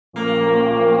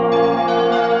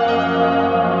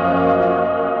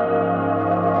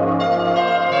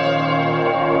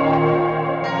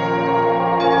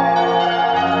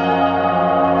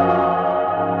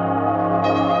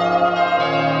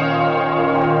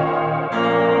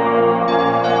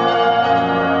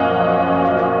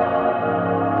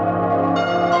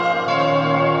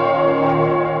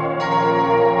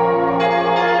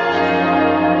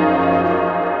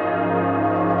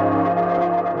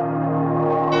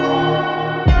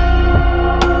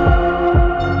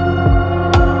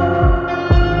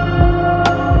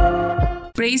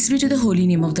Praise be to the holy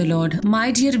name of the Lord. My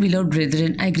dear beloved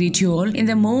brethren, I greet you all in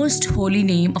the most holy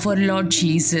name of our Lord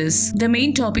Jesus. The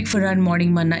main topic for our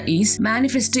morning manna is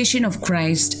manifestation of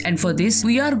Christ, and for this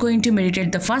we are going to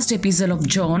meditate the first epistle of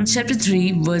John chapter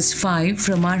 3 verse 5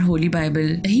 from our Holy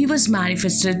Bible. He was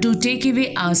manifested to take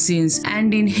away our sins,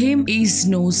 and in him is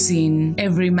no sin.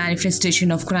 Every manifestation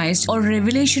of Christ or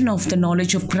revelation of the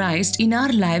knowledge of Christ in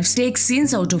our lives takes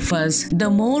sins out of us. The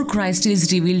more Christ is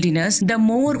revealed in us, the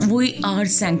more we are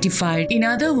sanctified. In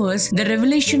other words, the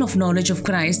revelation of knowledge of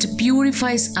Christ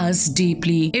purifies us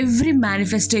deeply. Every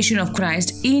manifestation of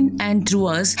Christ in and through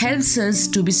us helps us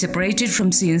to be separated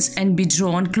from sins and be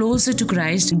drawn closer to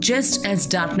Christ, just as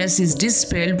darkness is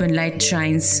dispelled when light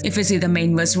shines. If we see the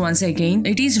main verse once again,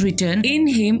 it is written, "In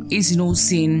him is no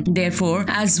sin." Therefore,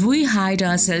 as we hide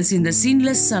ourselves in the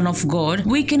sinless Son of God,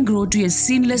 we can grow to a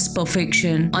sinless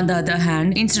perfection. On the other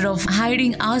hand, instead of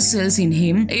hiding ourselves in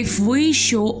him, if we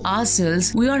show ourselves,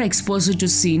 we are exposed to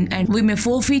sin and we may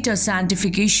forfeit our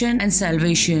sanctification and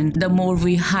salvation. The more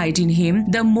we hide in him,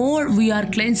 the more we are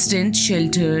cleansed and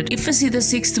sheltered. If we see the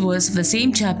 6th verse of the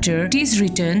same chapter, it is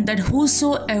written that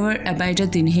whosoever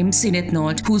abideth in him sinneth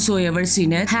not. Whosoever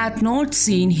sinneth hath not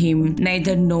seen him,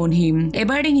 neither known him.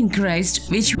 Abiding in Christ,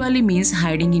 which really means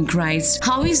hiding in Christ.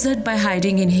 How is that by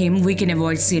hiding in him we can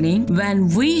avoid sinning? When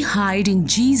we hide in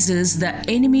Jesus, the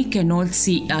enemy cannot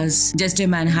see us. Just a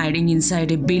man hiding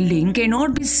inside a building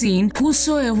cannot be seen.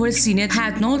 Whosoever sinneth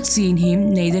hath not seen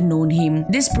him, neither known him.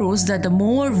 This proves that the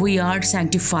more we are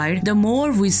sanctified, the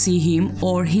more we see him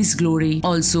or his glory.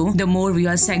 Also, the more we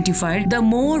are sanctified, the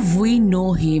more we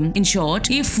know him. In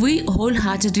short, if we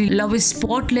wholeheartedly love a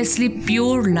spotlessly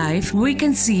pure life, we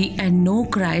can see and know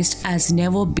Christ as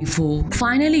never before.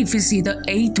 Finally, if we see the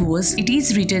 8th verse, it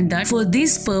is written that for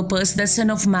this purpose the Son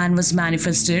of Man was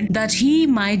manifested, that he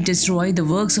might destroy the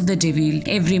works of the devil.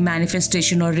 Every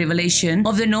manifestation or revelation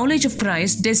of the knowledge of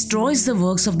Christ destroys the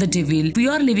works of the devil. We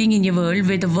are living in a world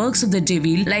where the works of the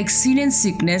devil, like sin and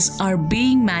sickness, are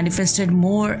being manifested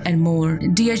more and more.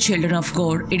 Dear children of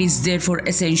God, it is therefore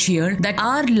essential that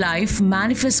our life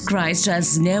manifests Christ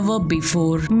as never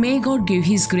before. May God give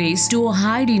his grace to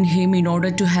hide in him in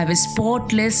order to have a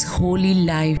spotless, holy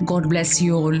life. God bless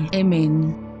you all.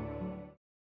 Amen.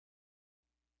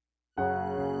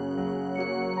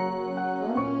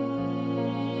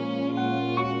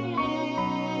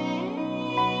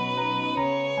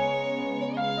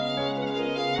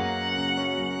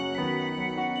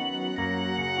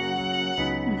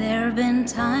 There have been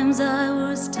times I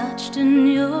was touched in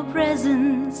your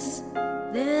presence.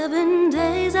 There have been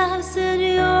days I've said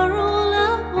you're all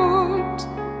I want.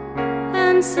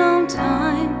 And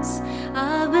sometimes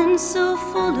I've been so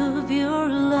full of your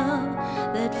love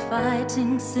that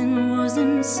fighting sin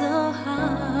wasn't so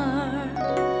hard.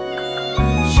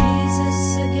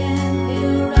 Jesus, again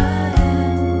here I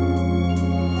am,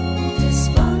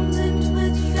 despondent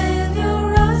with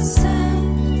failure I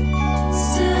stand.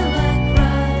 Still I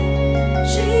cry,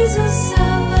 Jesus, I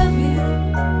love you,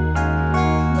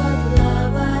 but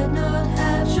love I'd not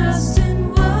have just in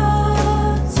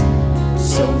words.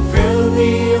 So fill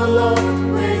me, O Lord,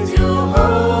 with your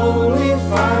holy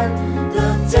fire. The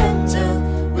tempter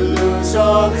will lose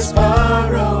all his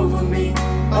power over me.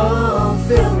 Oh,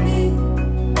 fill me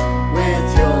with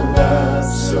your love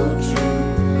so true,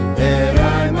 that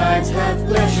I might have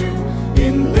pleasure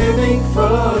in living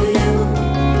for you.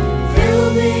 Fill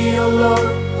me, O Lord,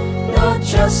 not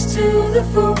just to the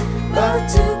full, but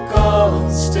to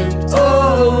constant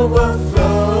overflowing,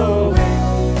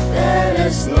 that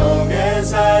as long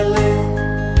as I live,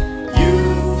 you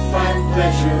find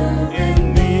pleasure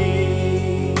in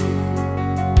me.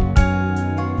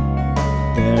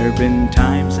 There have been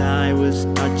times I was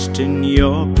touched in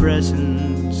your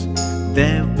presence.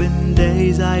 There have been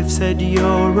days I've said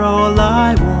you're all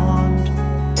I want.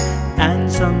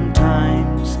 And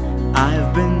sometimes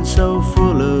I've been so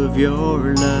full of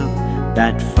your love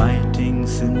that fighting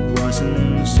sin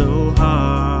wasn't so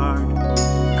hard.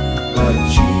 But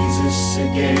Jesus,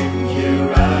 again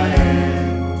here I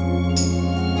am,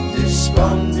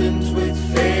 despondent with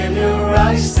failure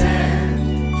I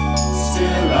stand.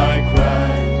 Still I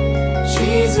cry,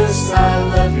 Jesus, I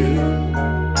love you,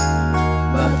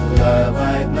 but love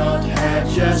I've not had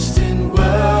just in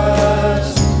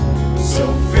words. So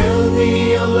fill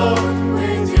me, O Lord,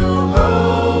 with your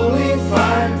holy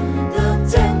fire. The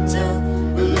tempter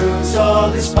will lose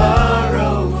all his power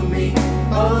over me.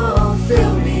 Oh,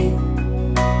 fill me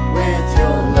with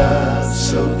your love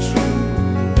so true,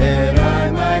 that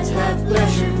I might have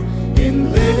pleasure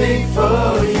in living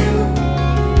for you.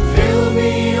 Fill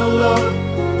me, O Lord,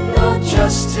 not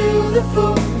just to the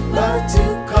full, but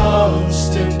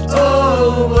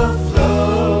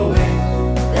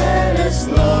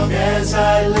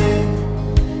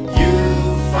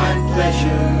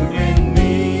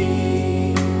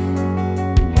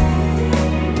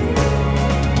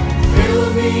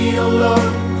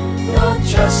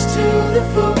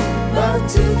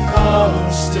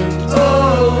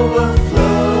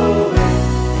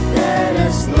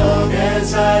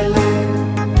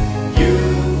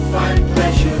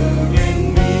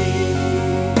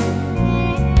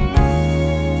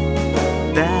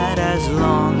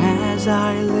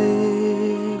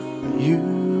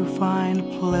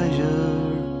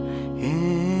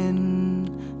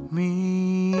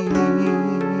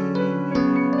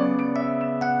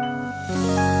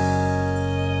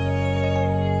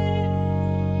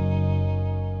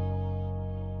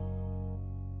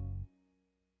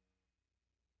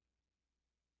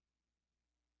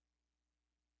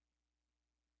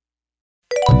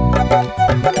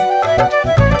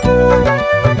Thank you.